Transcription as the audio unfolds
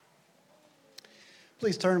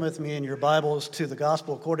Please turn with me in your Bibles to the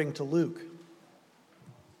Gospel according to Luke.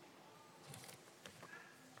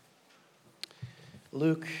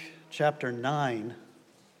 Luke chapter 9,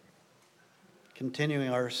 continuing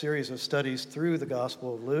our series of studies through the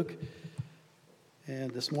Gospel of Luke. And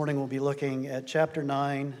this morning we'll be looking at chapter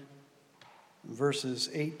 9, verses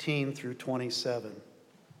 18 through 27.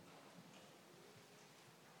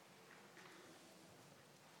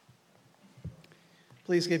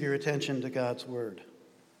 Please give your attention to God's Word.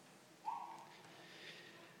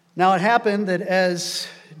 Now it happened that as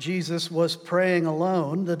Jesus was praying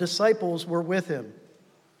alone, the disciples were with him.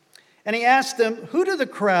 And he asked them, "Who do the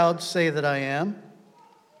crowds say that I am?"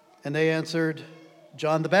 And they answered,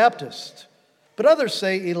 "John the Baptist. But others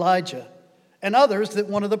say Elijah, and others that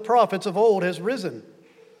one of the prophets of old has risen."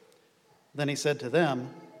 Then he said to them,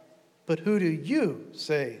 "But who do you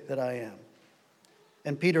say that I am?"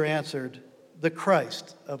 And Peter answered, "The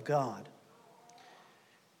Christ of God."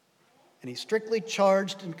 And he strictly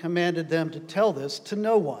charged and commanded them to tell this to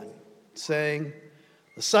no one, saying,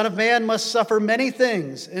 "The Son of Man must suffer many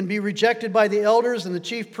things and be rejected by the elders and the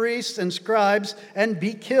chief priests and scribes and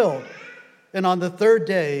be killed, and on the third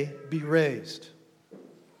day be raised."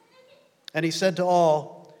 And he said to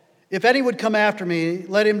all, "If any would come after me,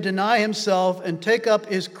 let him deny himself and take up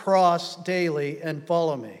his cross daily and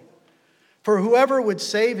follow me. For whoever would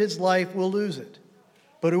save his life will lose it,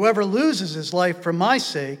 but whoever loses his life for my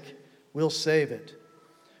sake will save it.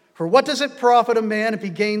 For what does it profit a man if he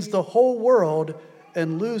gains the whole world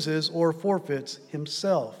and loses or forfeits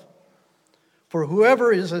himself? For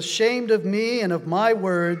whoever is ashamed of me and of my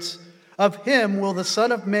words, of him will the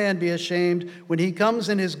Son of Man be ashamed when he comes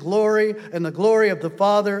in his glory and the glory of the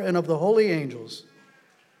Father and of the holy angels.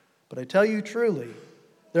 But I tell you truly,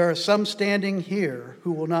 there are some standing here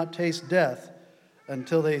who will not taste death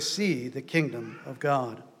until they see the kingdom of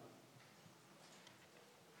God."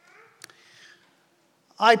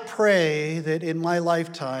 I pray that in my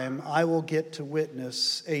lifetime I will get to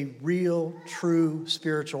witness a real, true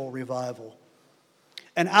spiritual revival.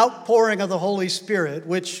 An outpouring of the Holy Spirit,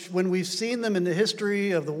 which, when we've seen them in the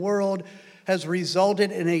history of the world, has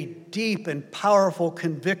resulted in a deep and powerful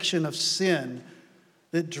conviction of sin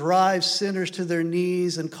that drives sinners to their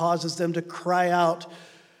knees and causes them to cry out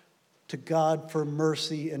to God for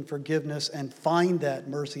mercy and forgiveness and find that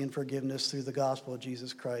mercy and forgiveness through the gospel of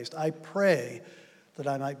Jesus Christ. I pray that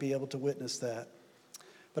I might be able to witness that.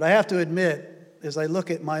 But I have to admit, as I look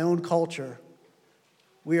at my own culture,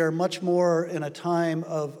 we are much more in a time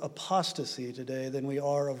of apostasy today than we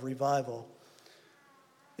are of revival.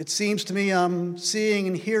 It seems to me I'm seeing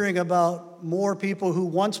and hearing about more people who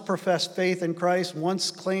once professed faith in Christ,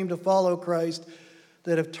 once claimed to follow Christ,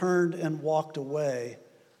 that have turned and walked away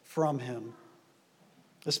from him.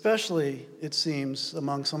 Especially, it seems,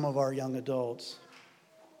 among some of our young adults.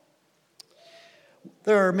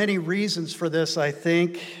 There are many reasons for this, I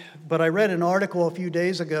think, but I read an article a few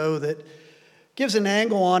days ago that gives an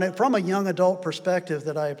angle on it from a young adult perspective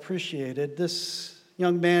that I appreciated. This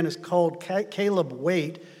young man is called Caleb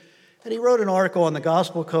Waite, and he wrote an article on the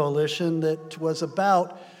Gospel Coalition that was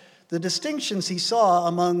about the distinctions he saw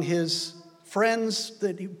among his friends,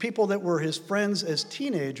 people that were his friends as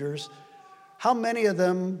teenagers, how many of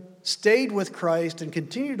them stayed with Christ and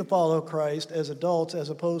continued to follow Christ as adults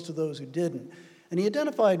as opposed to those who didn't. And he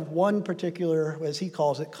identified one particular, as he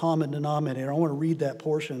calls it, common denominator. I want to read that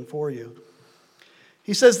portion for you.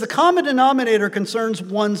 He says, "The common denominator concerns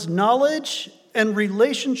one's knowledge and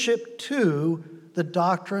relationship to the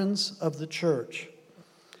doctrines of the church.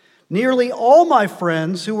 Nearly all my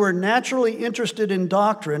friends who were naturally interested in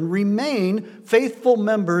doctrine remain faithful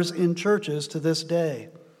members in churches to this day.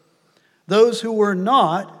 Those who were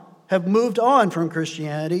not have moved on from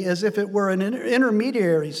Christianity as if it were an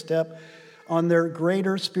intermediary step on their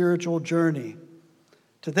greater spiritual journey.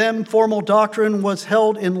 To them, formal doctrine was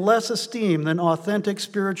held in less esteem than authentic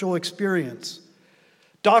spiritual experience.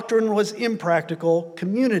 Doctrine was impractical,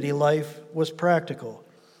 community life was practical.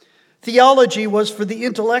 Theology was for the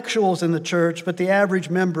intellectuals in the church, but the average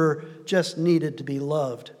member just needed to be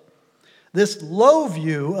loved. This low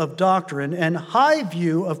view of doctrine and high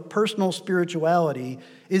view of personal spirituality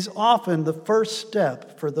is often the first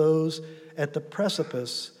step for those at the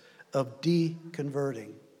precipice of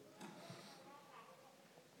deconverting."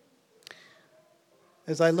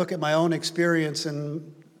 As I look at my own experience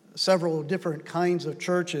in several different kinds of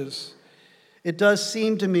churches, it does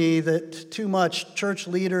seem to me that too much church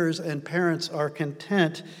leaders and parents are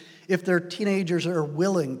content if their teenagers are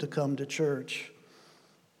willing to come to church,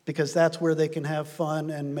 because that's where they can have fun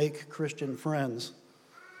and make Christian friends.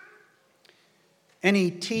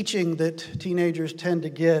 Any teaching that teenagers tend to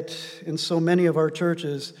get in so many of our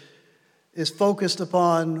churches is focused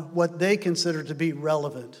upon what they consider to be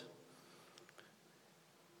relevant.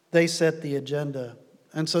 They set the agenda.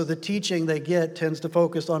 And so the teaching they get tends to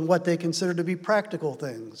focus on what they consider to be practical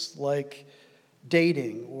things, like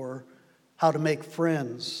dating or how to make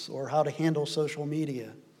friends or how to handle social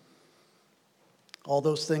media. All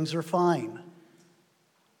those things are fine.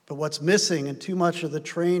 But what's missing in too much of the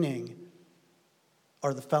training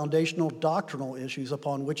are the foundational doctrinal issues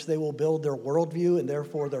upon which they will build their worldview and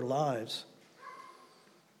therefore their lives.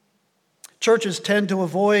 Churches tend to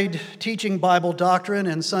avoid teaching Bible doctrine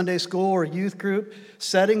in Sunday school or youth group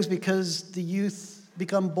settings because the youth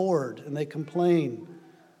become bored and they complain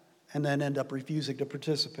and then end up refusing to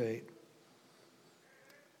participate.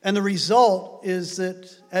 And the result is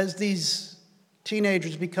that as these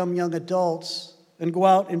teenagers become young adults and go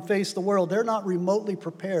out and face the world, they're not remotely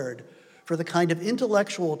prepared for the kind of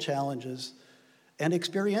intellectual challenges and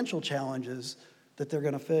experiential challenges that they're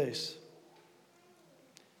going to face.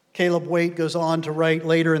 Caleb Waite goes on to write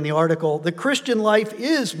later in the article, "The Christian life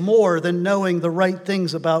is more than knowing the right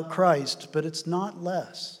things about Christ, but it's not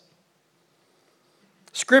less.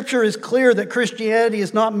 Scripture is clear that Christianity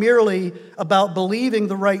is not merely about believing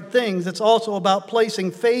the right things, it's also about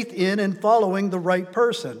placing faith in and following the right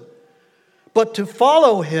person. But to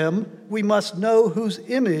follow him, we must know whose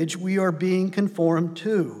image we are being conformed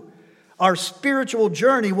to. Our spiritual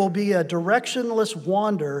journey will be a directionless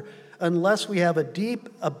wander unless we have a deep,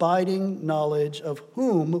 abiding knowledge of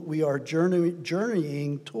whom we are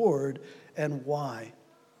journeying toward and why."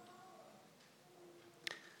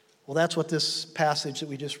 Well, that's what this passage that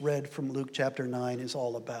we just read from Luke chapter 9 is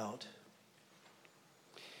all about.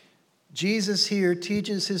 Jesus here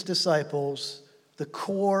teaches his disciples the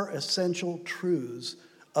core essential truths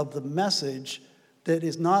of the message that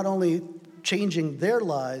is not only changing their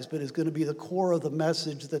lives, but is going to be the core of the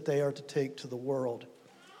message that they are to take to the world.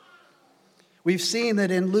 We've seen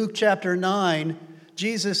that in Luke chapter 9,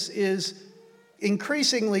 Jesus is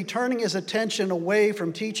increasingly turning his attention away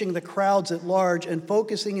from teaching the crowds at large and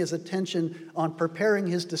focusing his attention on preparing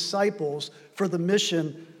his disciples for the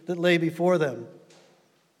mission that lay before them.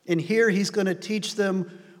 And here he's going to teach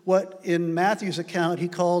them what in Matthew's account he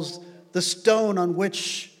calls the stone on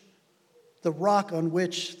which, the rock on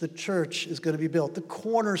which the church is going to be built, the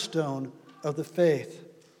cornerstone of the faith.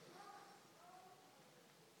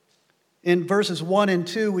 In verses 1 and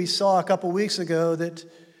 2, we saw a couple weeks ago that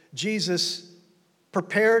Jesus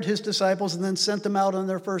prepared his disciples and then sent them out on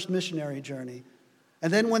their first missionary journey.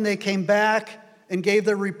 And then when they came back and gave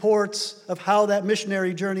their reports of how that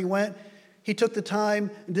missionary journey went, he took the time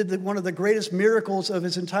and did one of the greatest miracles of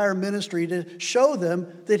his entire ministry to show them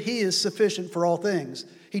that he is sufficient for all things.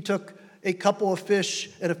 He took a couple of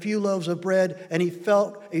fish and a few loaves of bread, and he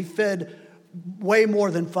fed way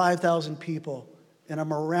more than 5,000 people in a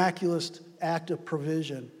miraculous act of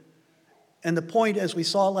provision. And the point, as we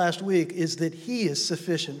saw last week, is that he is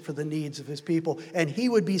sufficient for the needs of his people, and he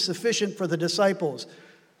would be sufficient for the disciples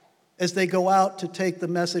as they go out to take the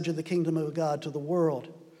message of the kingdom of God to the world.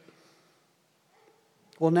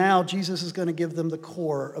 Well, now Jesus is going to give them the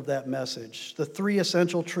core of that message, the three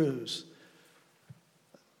essential truths.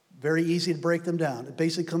 Very easy to break them down. It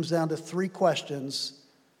basically comes down to three questions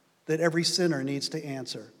that every sinner needs to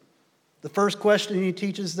answer. The first question he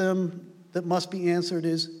teaches them that must be answered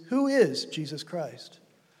is, who is Jesus Christ?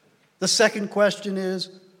 The second question is,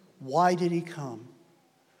 why did he come?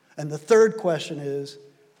 And the third question is,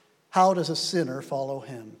 how does a sinner follow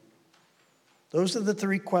him? Those are the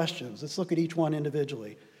three questions. Let's look at each one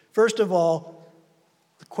individually. First of all,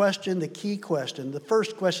 the key question, the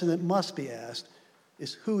first question that must be asked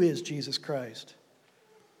is, who is Jesus Christ?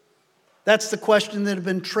 That's the question that had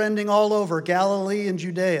been trending all over Galilee and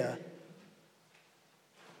Judea.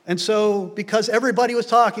 And so, because everybody was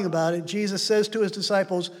talking about it, Jesus says to his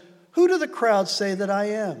disciples, who do the crowds say that I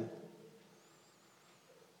am?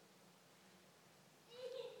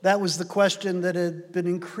 That was the question that had been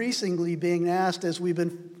increasingly being asked as we've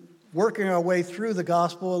been working our way through the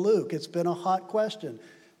Gospel of Luke. It's been a hot question.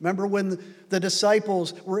 Remember when the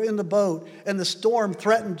disciples were in the boat and the storm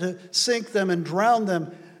threatened to sink them and drown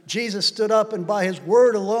them? Jesus stood up and by his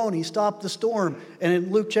word alone, he stopped the storm. And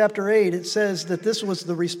in Luke chapter 8, it says that this was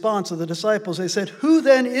the response of the disciples. They said, who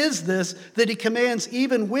then is this that he commands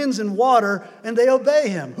even winds and water and they obey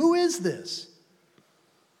him? Who is this?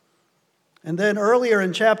 And then earlier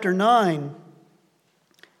in chapter 9,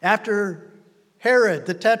 after Herod,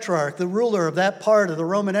 the tetrarch, the ruler of that part of the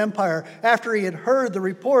Roman Empire, after he had heard the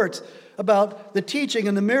reports about the teaching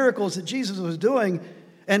and the miracles that Jesus was doing,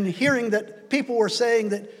 and hearing that people were saying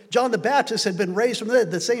that John the Baptist had been raised from the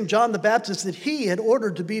dead, the same John the Baptist that he had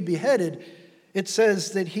ordered to be beheaded, it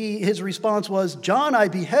says that his response was, "John I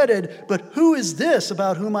beheaded, but who is this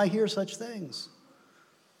about whom I hear such things?"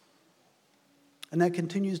 And that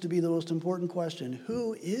continues to be the most important question.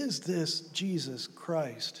 Who is this Jesus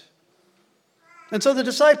Christ? And so the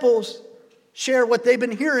disciples share what they've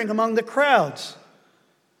been hearing among the crowds.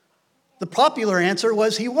 The popular answer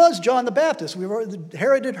was he was John the Baptist.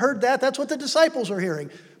 Herod had heard that. That's what the disciples were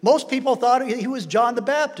hearing. Most people thought he was John the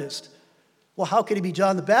Baptist. Well, how could he be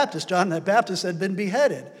John the Baptist? John the Baptist had been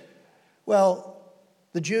beheaded. Well,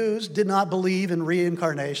 the Jews did not believe in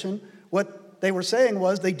reincarnation. What they were saying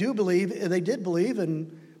was they did believe,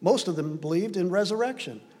 and most of them believed in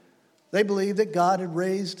resurrection. They believed that God had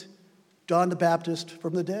raised John the Baptist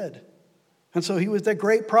from the dead. And so he was the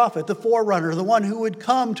great prophet, the forerunner, the one who would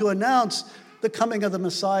come to announce the coming of the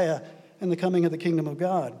Messiah and the coming of the kingdom of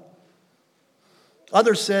God.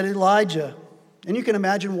 Others said Elijah. And you can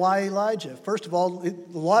imagine why Elijah. First of all, a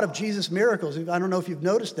lot of Jesus' miracles, I don't know if you've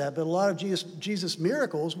noticed that, but a lot of Jesus'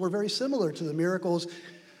 miracles were very similar to the miracles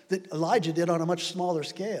that Elijah did on a much smaller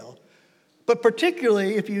scale. But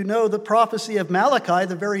particularly if you know the prophecy of Malachi,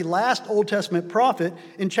 the very last Old Testament prophet,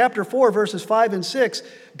 in chapter 4, verses 5 and 6,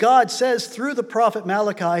 God says through the prophet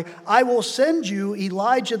Malachi, "I will send you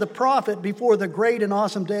Elijah the prophet before the great and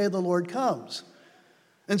awesome day of the Lord comes."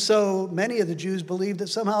 And so many of the Jews believed that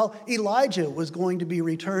somehow Elijah was going to be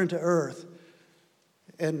returned to earth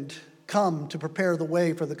and come to prepare the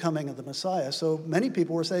way for the coming of the Messiah. So many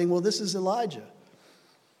people were saying, well, this is Elijah.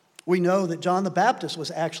 We know that John the Baptist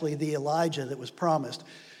was actually the Elijah that was promised.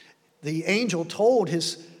 The angel told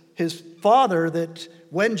his father that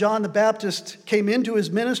when John the Baptist came into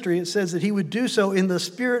his ministry, it says that he would do so in the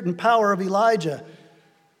spirit and power of Elijah.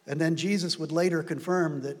 And then Jesus would later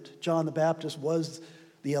confirm that John the Baptist was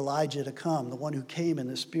the Elijah to come, the one who came in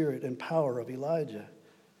the spirit and power of Elijah.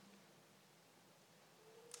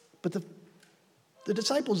 But the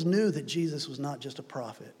disciples knew that Jesus was not just a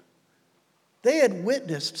prophet. They had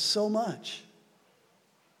witnessed so much.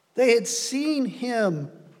 They had seen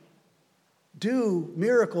him do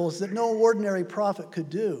miracles that no ordinary prophet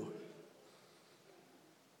could do.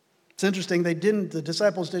 It's interesting, the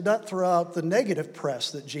disciples did not throw out the negative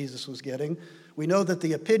press that Jesus was getting. We know that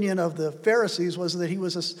the opinion of the Pharisees was that he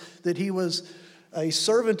was a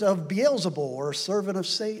servant of Beelzebul, or a servant of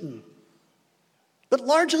Satan. But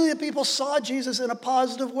largely the people saw Jesus in a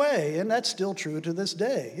positive way, and that's still true to this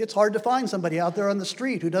day. It's hard to find somebody out there on the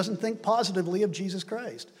street who doesn't think positively of Jesus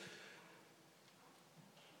Christ.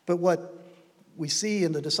 But what we see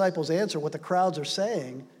in the disciples' answer, what the crowds are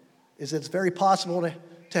saying, is it's very possible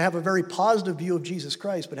to have a very positive view of Jesus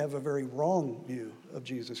Christ, but have a very wrong view of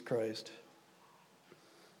Jesus Christ.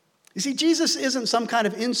 You see, Jesus isn't some kind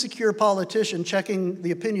of insecure politician checking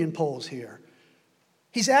the opinion polls here.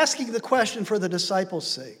 He's asking the question for the disciples'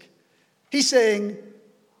 sake. He's saying,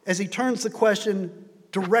 as he turns the question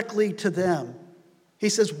directly to them, he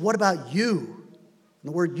says, what about you?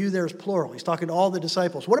 And the word you there is plural. He's talking to all the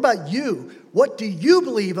disciples. What about you? What do you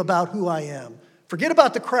believe about who I am? Forget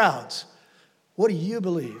about the crowds. What do you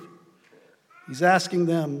believe? He's asking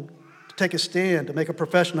them to take a stand, to make a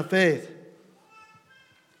profession of faith.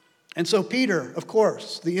 And so Peter, of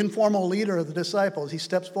course, the informal leader of the disciples, he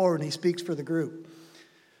steps forward and he speaks for the group.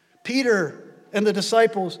 Peter and the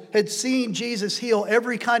disciples had seen Jesus heal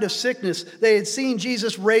every kind of sickness. They had seen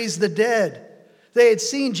Jesus raise the dead. They had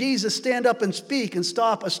seen Jesus stand up and speak and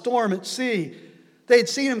stop a storm at sea. They had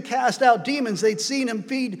seen him cast out demons. They'd seen him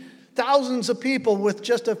feed thousands of people with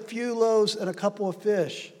just a few loaves and a couple of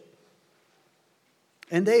fish.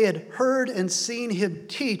 And they had heard and seen him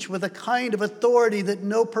teach with a kind of authority that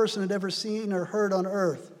no person had ever seen or heard on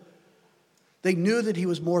earth. They knew that he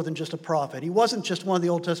was more than just a prophet. He wasn't just one of the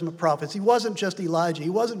Old Testament prophets. He wasn't just Elijah. He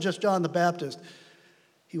wasn't just John the Baptist.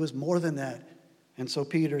 He was more than that. And so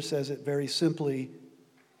Peter says it very simply,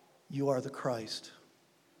 you are the Christ.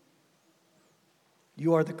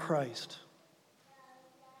 You are the Christ.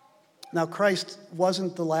 Now, Christ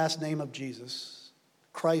wasn't the last name of Jesus.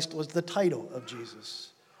 Christ was the title of Jesus.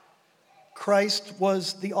 Christ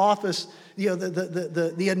was the office,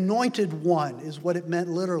 the anointed one is what it meant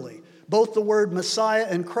literally. Both the word Messiah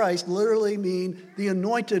and Christ literally mean the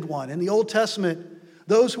anointed one. In the Old Testament,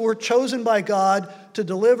 those who were chosen by God to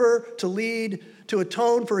deliver, to lead, to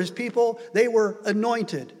atone for his people, they were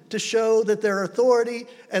anointed to show that their authority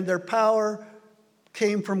and their power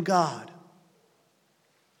came from God.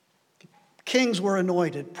 Kings were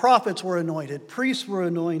anointed, prophets were anointed, priests were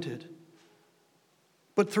anointed.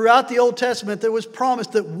 But throughout the Old Testament, there was promise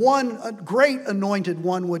that one great anointed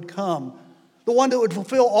one would come, the one that would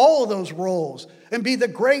fulfill all of those roles and be the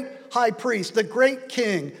great high priest, the great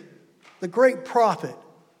king, the great prophet,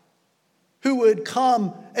 who would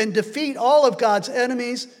come and defeat all of God's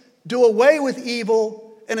enemies, do away with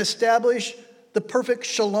evil, and establish the perfect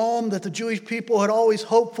shalom that the Jewish people had always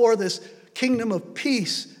hoped for, this kingdom of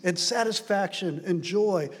peace and satisfaction and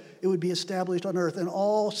joy. It would be established on earth, and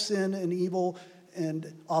all sin and evil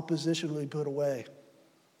and opposition would be put away.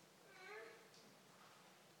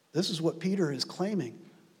 This is what Peter is claiming.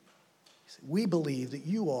 He said, we believe that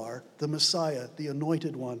you are the Messiah, the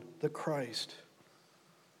anointed one, the Christ.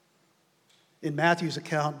 In Matthew's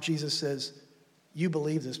account, Jesus says, you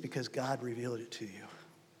believe this because God revealed it to you.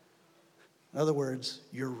 In other words,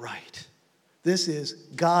 you're right. This is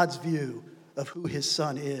God's view of who his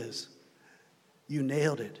son is. You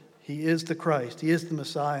nailed it. He is the Christ. He is the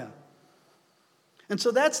Messiah. And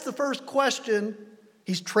so that's the first question.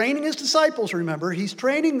 He's training his disciples, remember. He's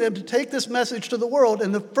training them to take this message to the world.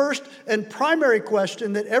 And the first and primary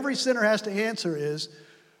question that every sinner has to answer is,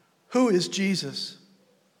 who is Jesus?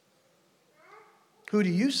 Who do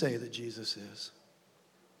you say that Jesus is?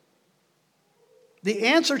 The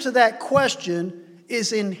answer to that question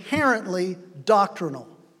is inherently doctrinal.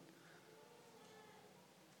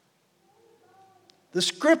 The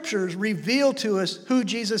scriptures reveal to us who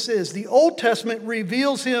Jesus is. The Old Testament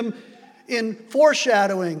reveals him in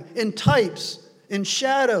foreshadowing, in types, in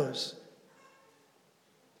shadows.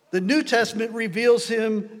 The New Testament reveals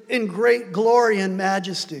him in great glory and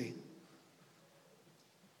majesty.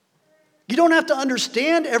 You don't have to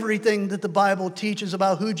understand everything that the Bible teaches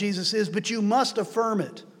about who Jesus is, but you must affirm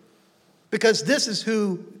it. Because this is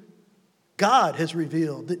who God has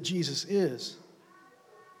revealed that Jesus is.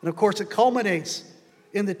 And of course, it culminates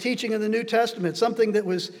in the teaching of the New Testament, something that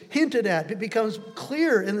was hinted at. It becomes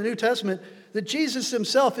clear in the New Testament that Jesus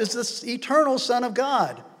himself is the eternal Son of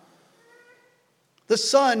God. The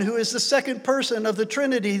Son who is the second person of the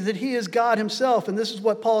Trinity, that he is God himself. And this is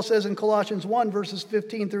what Paul says in Colossians 1, verses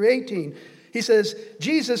 15 through 18. He says,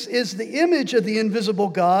 Jesus is the image of the invisible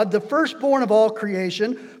God, the firstborn of all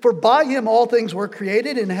creation. For by him all things were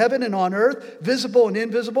created in heaven and on earth, visible and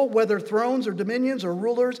invisible, whether thrones or dominions or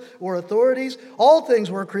rulers or authorities. All things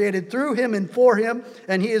were created through him and for him.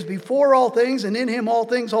 And he is before all things, and in him all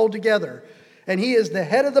things hold together. And he is the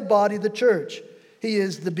head of the body, the church. He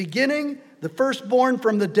is the beginning, the firstborn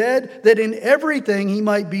from the dead, that in everything he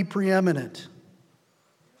might be preeminent.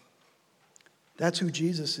 That's who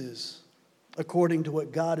Jesus is, according to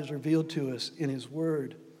what God has revealed to us in his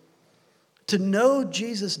word. To know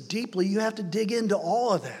Jesus deeply, you have to dig into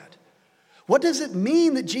all of that. What does it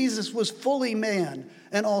mean that Jesus was fully man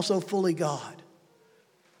and also fully God?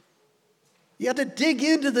 You have to dig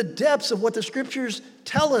into the depths of what the scriptures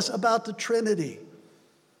tell us about the Trinity.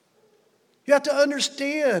 You have to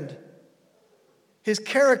understand his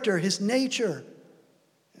character, his nature.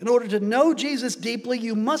 In order to know Jesus deeply,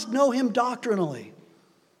 you must know him doctrinally.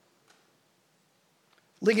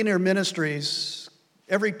 Ligonier Ministries,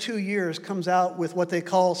 every 2 years, comes out with what they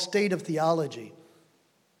call State of Theology.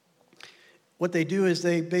 What they do is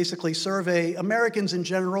they basically survey Americans in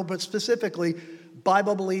general, but specifically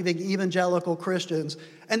Bible-believing evangelical Christians,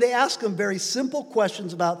 and they ask them very simple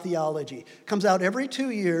questions about theology. It comes out every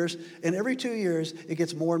 2 years, and every 2 years it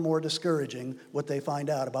gets more and more discouraging what they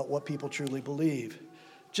find out about what people truly believe.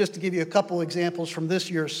 Just to give you a couple examples from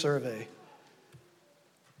this year's survey.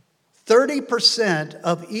 30%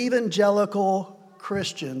 of evangelical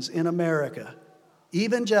Christians in America,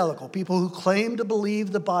 evangelical, people who claim to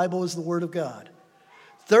believe the Bible is the Word of God,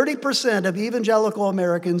 30% of evangelical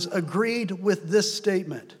Americans agreed with this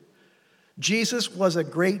statement: Jesus was a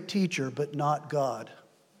great teacher, but not God.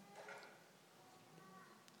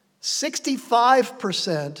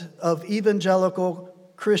 65% of evangelical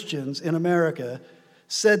Christians in America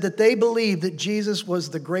said that they believed that Jesus was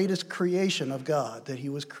the greatest creation of God, that he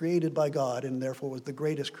was created by God and therefore was the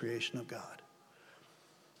greatest creation of God.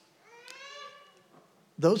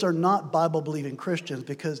 Those are not Bible-believing Christians,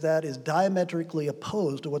 because that is diametrically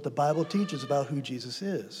opposed to what the Bible teaches about who Jesus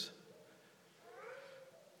is.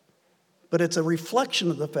 But it's a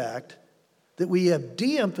reflection of the fact that we have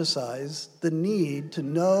de-emphasized the need to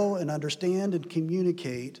know and understand and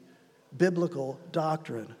communicate biblical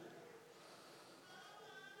doctrine.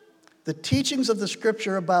 The teachings of the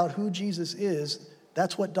Scripture about who Jesus is,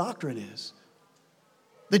 that's what doctrine is.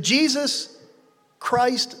 The Jesus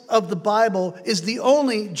Christ of the Bible is the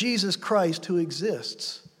only Jesus Christ who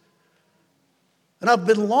exists. And I've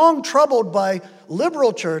been long troubled by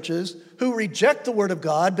liberal churches who reject the Word of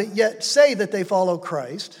God, but yet say that they follow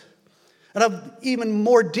Christ. And I'm even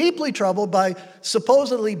more deeply troubled by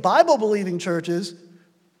supposedly Bible-believing churches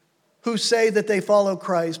who say that they follow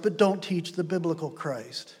Christ but don't teach the biblical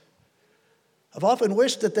Christ. I've often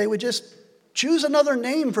wished that they would just choose another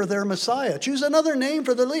name for their Messiah, choose another name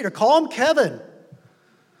for their leader. Call him Kevin.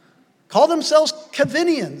 Call themselves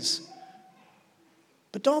Kevinians.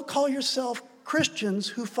 But don't call yourself Christians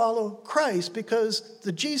who follow Christ, because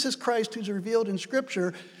the Jesus Christ who's revealed in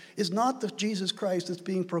Scripture is not the Jesus Christ that's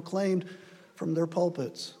being proclaimed from their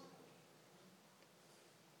pulpits.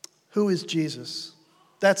 Who is Jesus?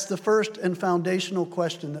 That's the first and foundational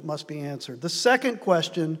question that must be answered. The second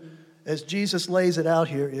question, as Jesus lays it out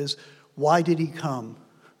here, is why did he come?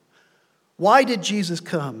 Why did Jesus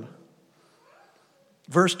come?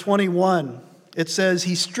 Verse 21, it says,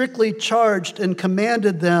 he strictly charged and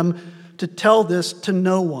commanded them to tell this to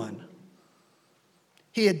no one.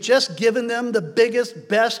 He had just given them the biggest,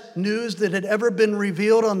 best news that had ever been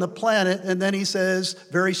revealed on the planet, and then he says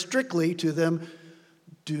very strictly to them,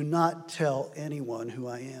 do not tell anyone who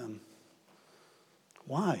I am.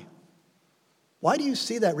 Why? Why do you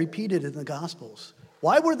see that repeated in the Gospels?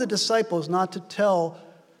 Why were the disciples not to tell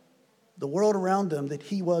the world around them that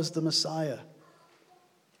he was the Messiah?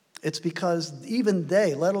 It's because even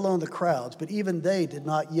they, let alone the crowds, but even they did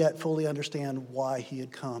not yet fully understand why he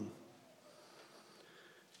had come.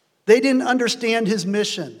 They didn't understand his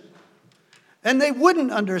mission. And they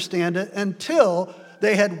wouldn't understand it until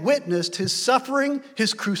they had witnessed his suffering,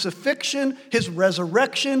 his crucifixion, his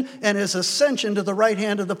resurrection, and his ascension to the right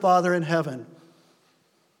hand of the Father in heaven.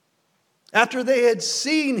 After they had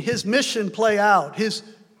seen his mission play out, his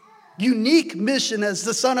unique mission as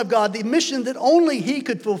the Son of God, the mission that only he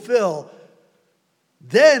could fulfill,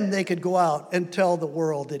 then they could go out and tell the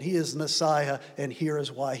world that he is Messiah and here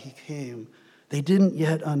is why he came. They didn't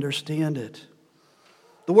yet understand it.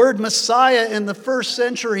 The word Messiah in the first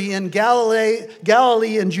century in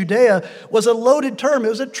Galilee and Judea was a loaded term. It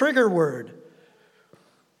was a trigger word.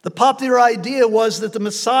 The popular idea was that the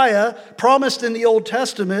Messiah, promised in the Old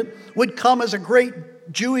Testament, would come as a great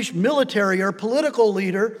Jewish military or political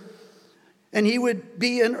leader, and he would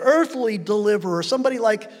be an earthly deliverer, somebody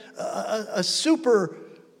like a super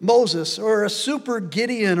Moses or a super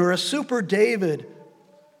Gideon or a super David,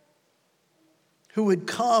 who would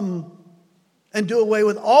come and do away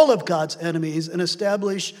with all of God's enemies and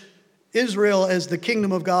establish Israel as the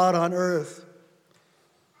kingdom of God on earth.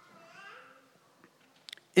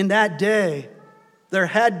 In that day, there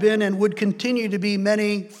had been and would continue to be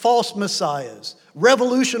many false messiahs.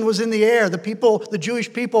 Revolution was in the air. The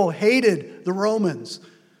Jewish people hated the Romans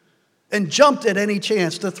and jumped at any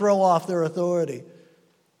chance to throw off their authority.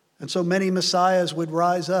 And so many messiahs would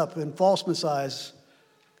rise up, and false messiahs,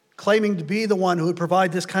 claiming to be the one who would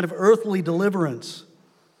provide this kind of earthly deliverance.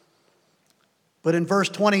 But in verse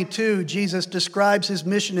 22, Jesus describes his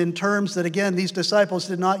mission in terms that, again, these disciples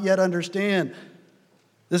did not yet understand.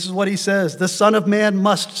 This is what he says: the Son of Man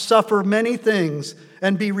must suffer many things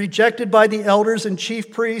and be rejected by the elders and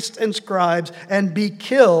chief priests and scribes and be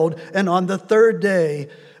killed, and on the third day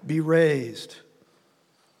be raised.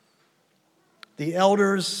 The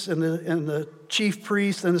elders and the chief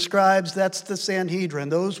priests and the scribes, that's the Sanhedrin.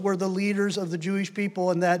 Those were the leaders of the Jewish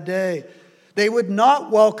people in that day. They would not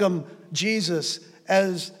welcome Jesus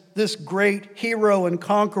as this great hero and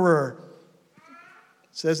conqueror. It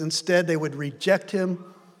says instead they would reject him,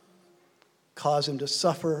 cause him to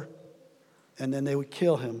suffer, and then they would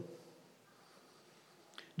kill him.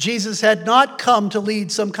 Jesus had not come to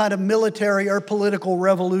lead some kind of military or political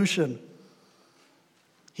revolution.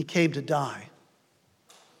 He came to die.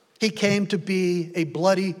 He came to be a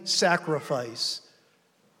bloody sacrifice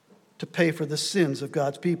to pay for the sins of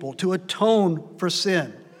God's people, to atone for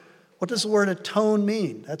sin. What does the word atone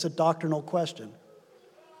mean? That's a doctrinal question.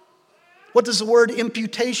 What does the word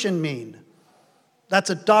imputation mean?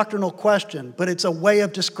 That's a doctrinal question, but it's a way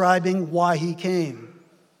of describing why he came.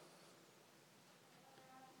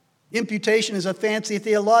 Imputation is a fancy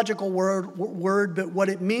theological word, but what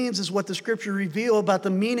it means is what the Scripture reveal about the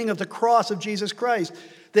meaning of the cross of Jesus Christ.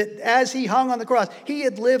 That as he hung on the cross, he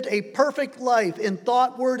had lived a perfect life in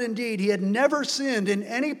thought, word, and deed. He had never sinned in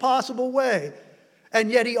any possible way. And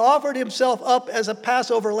yet he offered himself up as a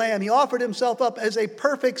Passover lamb. He offered himself up as a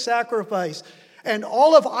perfect sacrifice. And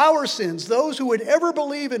all of our sins, those who would ever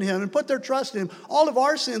believe in him and put their trust in him, all of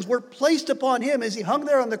our sins were placed upon him as he hung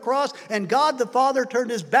there on the cross, and God the Father turned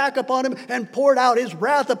his back upon him and poured out his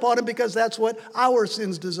wrath upon him because that's what our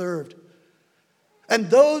sins deserved. And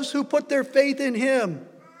those who put their faith in him,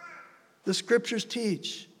 the Scriptures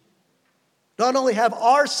teach, not only have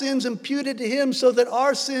our sins imputed to him so that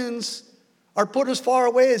our sins are put as far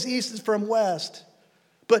away as east is from west,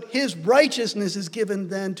 but his righteousness is given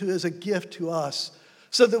then as a gift to us,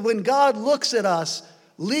 so that when God looks at us,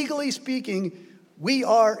 Legally speaking, we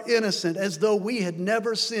are innocent, as though we had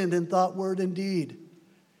never sinned in thought, word, and deed.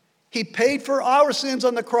 He paid for our sins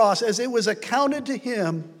on the cross as it was accounted to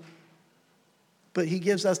him, but he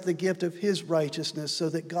gives us the gift of his righteousness so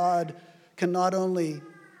that God can not only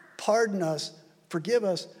pardon us, forgive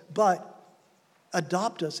us, but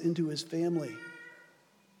adopt us into his family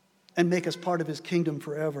and make us part of his kingdom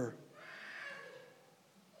forever.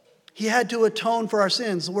 He had to atone for our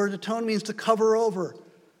sins. The word atone means to cover over.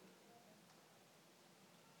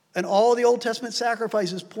 And all the Old Testament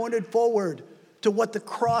sacrifices pointed forward to what the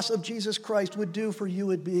cross of Jesus Christ would do for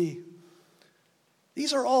you and me.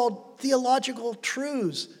 These are all theological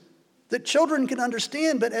truths that children can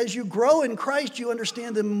understand, but as you grow in Christ, you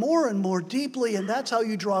understand them more and more deeply, and that's how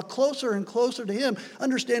you draw closer and closer to him,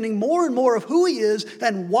 understanding more and more of who he is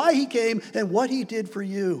and why he came and what he did for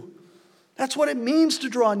you. That's what it means to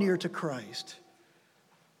draw near to Christ.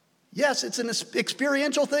 Yes, it's an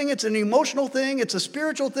experiential thing, it's an emotional thing, it's a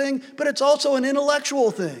spiritual thing, but it's also an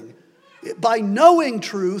intellectual thing. By knowing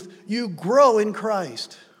truth, you grow in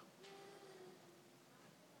Christ.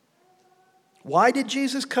 Why did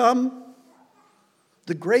Jesus come?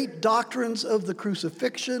 The great doctrines of the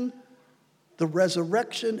crucifixion, the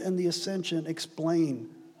resurrection, and the ascension explain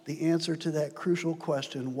the answer to that crucial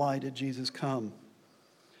question, why did Jesus come?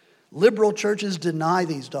 Liberal churches deny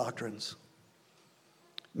these doctrines.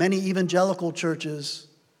 Many evangelical churches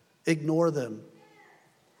ignore them,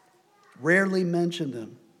 rarely mention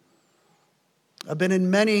them. I've been in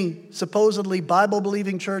many supposedly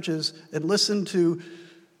Bible-believing churches and listened to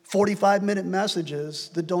 45-minute messages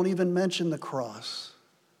that don't even mention the cross,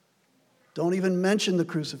 don't even mention the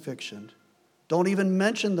crucifixion, don't even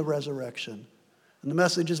mention the resurrection. And the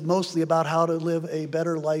message is mostly about how to live a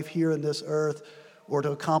better life here in this earth or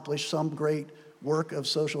to accomplish some great work of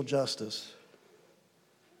social justice.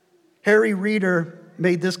 Harry Reeder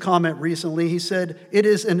made this comment recently. He said, "It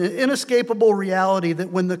is an inescapable reality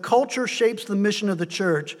that when the culture shapes the mission of the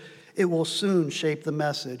church, it will soon shape the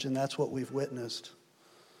message," and that's what we've witnessed.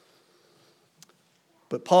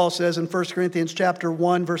 But Paul says in 1 Corinthians chapter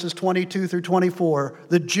 1, verses 22 through 24,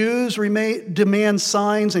 "The Jews demand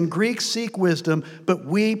signs and Greeks seek wisdom, but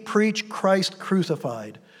we preach Christ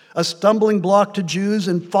crucified, a stumbling block to Jews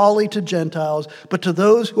and folly to Gentiles, but to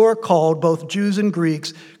those who are called, both Jews and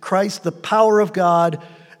Greeks, Christ the power of God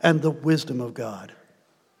and the wisdom of God."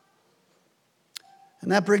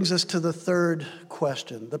 And that brings us to the third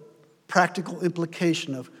question, the practical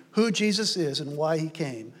implication of who Jesus is and why he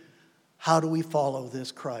came. How do we follow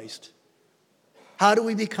this Christ? How do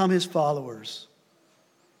we become his followers?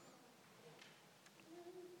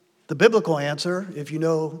 The biblical answer, if you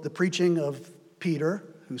know the preaching of Peter,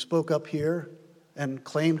 who spoke up here and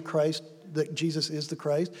claimed Christ, that Jesus is the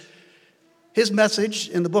Christ, his message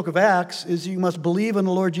in the book of Acts is you must believe in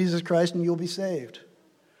the Lord Jesus Christ and you'll be saved.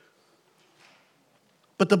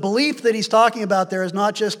 But the belief that he's talking about there is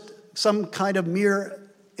not just some kind of mere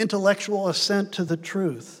intellectual assent to the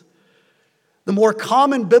truth. The more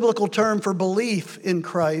common biblical term for belief in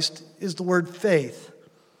Christ is the word faith.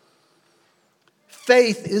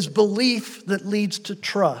 Faith is belief that leads to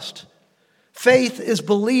trust. Faith is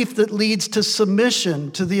belief that leads to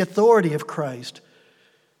submission to the authority of Christ.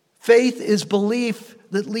 Faith is belief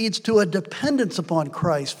that leads to a dependence upon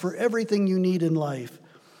Christ for everything you need in life.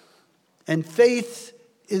 And faith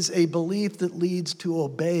is a belief that leads to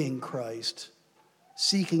obeying Christ,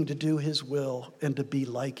 seeking to do his will and to be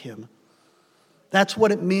like him. That's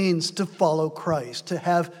what it means to follow Christ, to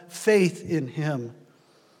have faith in him.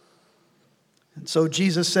 And so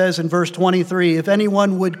Jesus says in verse 23, "If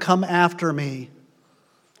anyone would come after me,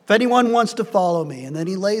 if anyone wants to follow me," and then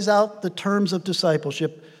he lays out the terms of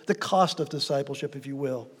discipleship, the cost of discipleship, if you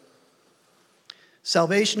will.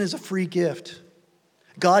 Salvation is a free gift.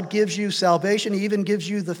 God gives you salvation. He even gives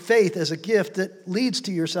you the faith as a gift that leads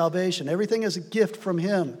to your salvation. Everything is a gift from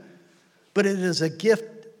him, but it is a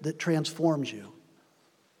gift that transforms you.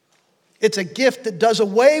 It's a gift that does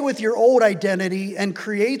away with your old identity and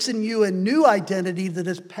creates in you a new identity that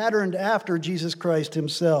is patterned after Jesus Christ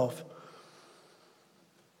himself.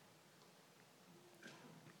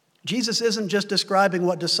 Jesus isn't just describing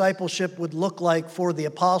what discipleship would look like for the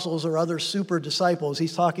apostles or other super disciples.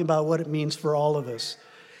 He's talking about what it means for all of us.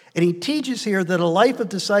 And he teaches here that a life of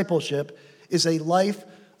discipleship is a life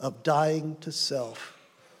of dying to self.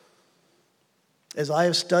 As I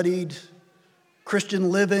have studied Christian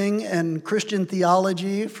living and Christian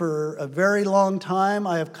theology for a very long time,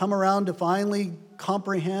 I have come around to finally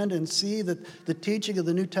comprehend and see that the teaching of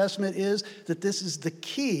the New Testament is that this is the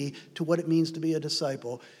key to what it means to be a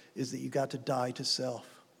disciple, is that you've got to die to self.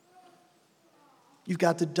 You've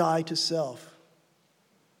got to die to self.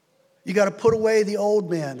 You got to put away the old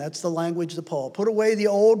man. That's the language of Paul. Put away the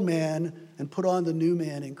old man and put on the new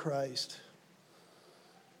man in Christ.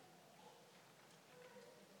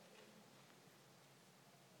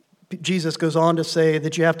 Jesus goes on to say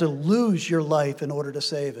that you have to lose your life in order to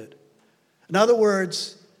save it. In other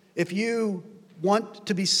words, if you want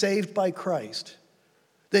to be saved by Christ,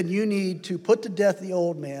 then you need to put to death the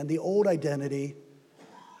old man, the old identity,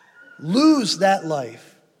 lose that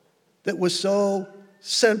life that was so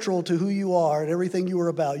central to who you are and everything you were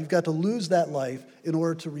about. You've got to lose that life in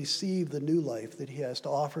order to receive the new life that he has to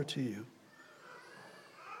offer to you.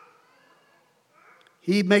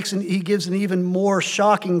 He gives an even more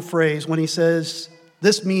shocking phrase when he says,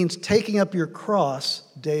 this means taking up your cross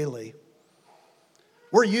daily.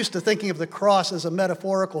 We're used to thinking of the cross as a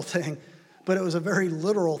metaphorical thing, but it was a very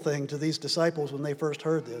literal thing to these disciples when they first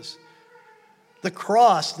heard this. The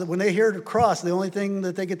cross, when they heard the cross, the only thing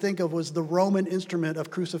that they could think of was the Roman instrument of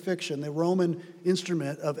crucifixion, the Roman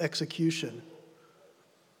instrument of execution.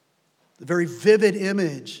 The very vivid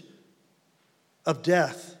image of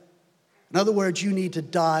death. In other words, you need to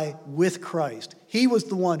die with Christ. He was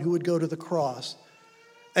the one who would go to the cross.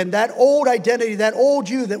 And that old identity, that old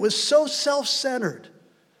you that was so self-centered,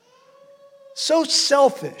 so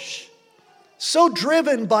selfish, so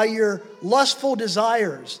driven by your lustful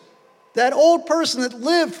desires, that old person that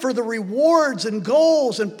lived for the rewards and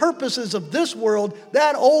goals and purposes of this world,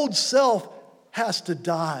 that old self has to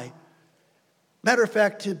die. Matter of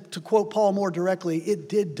fact, to quote Paul more directly, it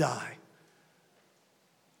did die.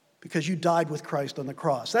 Because you died with Christ on the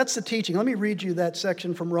cross. That's the teaching. Let me read you that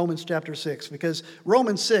section from Romans chapter 6, because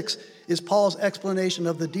Romans 6 is Paul's explanation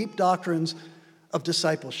of the deep doctrines of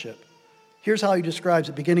discipleship. Here's how he describes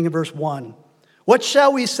it, beginning in verse 1. What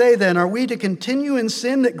shall we say then? Are we to continue in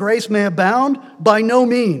sin that grace may abound? By no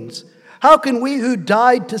means. How can we who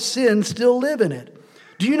died to sin still live in it?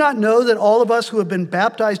 Do you not know that all of us who have been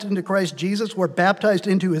baptized into Christ Jesus were baptized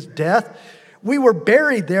into his death? We were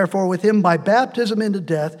buried, therefore, with him by baptism into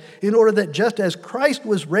death, in order that just as Christ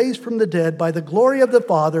was raised from the dead by the glory of the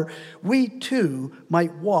Father, we too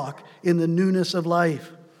might walk in the newness of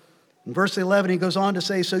life. In verse 11, he goes on to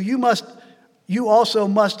say, so you also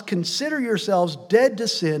must consider yourselves dead to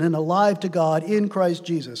sin and alive to God in Christ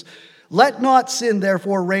Jesus. Let not sin,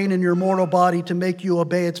 therefore, reign in your mortal body to make you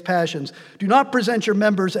obey its passions. Do not present your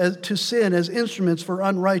members to sin as instruments for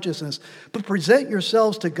unrighteousness, but present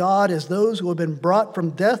yourselves to God as those who have been brought from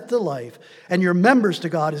death to life, and your members to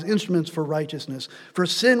God as instruments for righteousness. For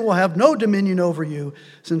sin will have no dominion over you,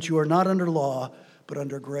 since you are not under law, but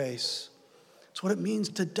under grace. That's what it means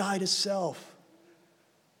to die to self.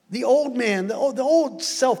 The old man, the old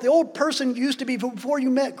self, the old person you used to be before you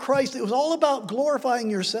met Christ, it was all about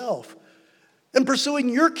glorifying yourself and pursuing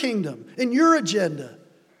your kingdom and your agenda.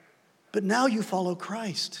 But now you follow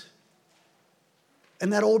Christ.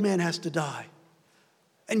 And that old man has to die.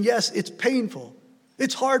 And yes, it's painful.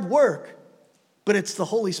 It's hard work. But it's the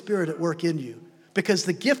Holy Spirit at work in you. Because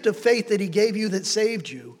the gift of faith that he gave you that saved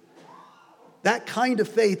you, that kind of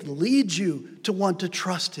faith leads you to want to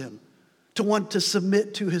trust him, to want to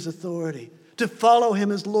submit to his authority, to follow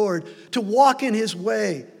him as Lord, to walk in his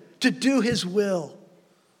way, to do his will.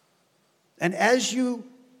 And as you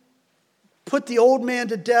put the old man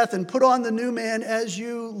to death and put on the new man, as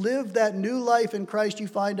you live that new life in Christ, you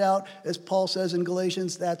find out, as Paul says in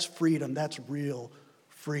Galatians, that's freedom. That's real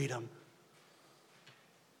freedom.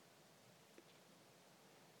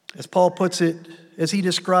 As Paul puts it, as he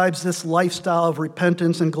describes this lifestyle of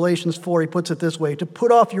repentance in Galatians 4, he puts it this way: to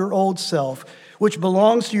put off your old self, which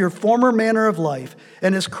belongs to your former manner of life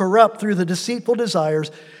and is corrupt through the deceitful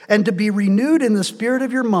desires, and to be renewed in the spirit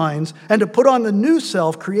of your minds, and to put on the new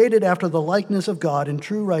self created after the likeness of God in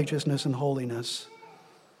true righteousness and holiness.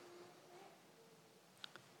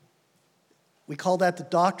 We call that the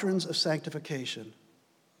doctrines of sanctification.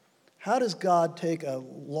 How does God take a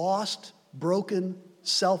lost, broken,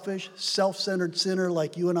 selfish, self-centered sinner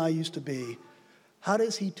like you and I used to be? How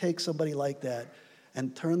does he take somebody like that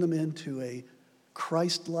and turn them into a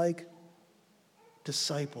Christ-like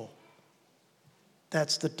disciple?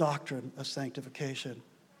 That's the doctrine of sanctification.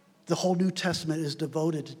 The whole New Testament is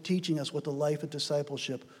devoted to teaching us what the life of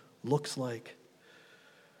discipleship looks like.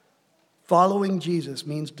 Following Jesus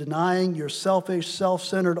means denying your selfish,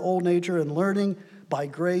 self-centered old nature and learning by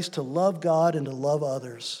grace to love God and to love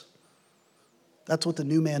others. That's what the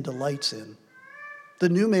new man delights in. The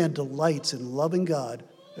new man delights in loving God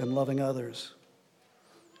and loving others.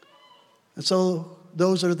 And so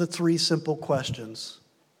those are the three simple questions.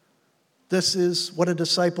 This is what a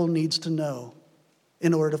disciple needs to know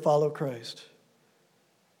in order to follow Christ.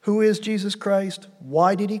 Who is Jesus Christ?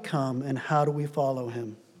 Why did he come? And how do we follow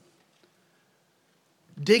him?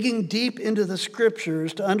 Digging deep into the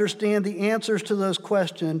scriptures to understand the answers to those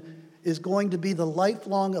questions is going to be the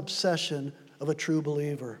lifelong obsession of a true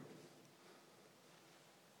believer.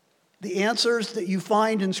 The answers that you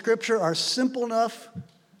find in scripture are simple enough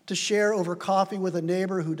to share over coffee with a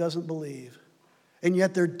neighbor who doesn't believe. And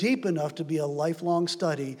yet they're deep enough to be a lifelong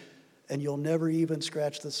study, and you'll never even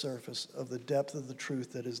scratch the surface of the depth of the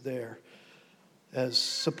truth that is there. As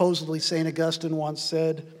supposedly St. Augustine once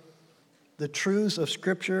said, the truths of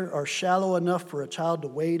Scripture are shallow enough for a child to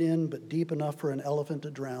wade in, but deep enough for an elephant to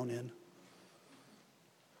drown in.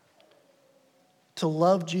 To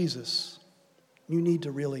love Jesus, you need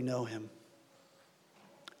to really know him.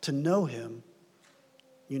 To know him,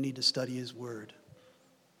 you need to study his word.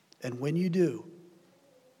 And when you do,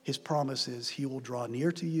 his promise is he will draw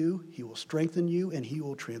near to you, he will strengthen you, and he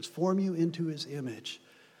will transform you into his image.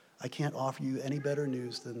 I can't offer you any better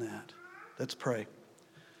news than that. Let's pray.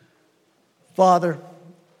 Father,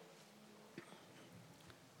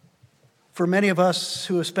 for many of us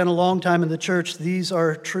who have spent a long time in the church, these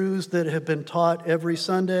are truths that have been taught every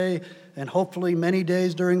Sunday and hopefully many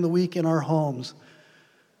days during the week in our homes.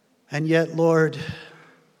 And yet, Lord,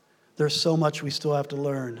 there's so much we still have to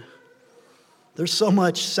learn. There's so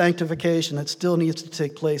much sanctification that still needs to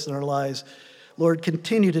take place in our lives. Lord,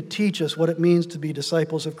 continue to teach us what it means to be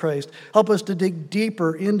disciples of Christ. Help us to dig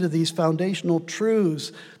deeper into these foundational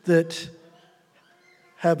truths that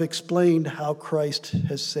have explained how Christ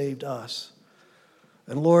has saved us.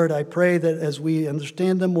 And Lord, I pray that as we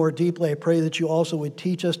understand them more deeply, I pray that you also would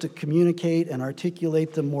teach us to communicate and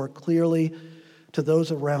articulate them more clearly to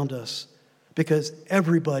those around us. Because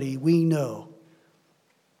everybody we know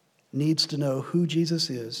needs to know who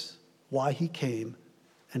Jesus is, why he came,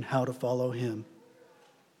 and how to follow him.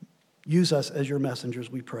 Use us as your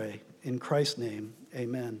messengers, we pray. In Christ's name,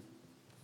 amen.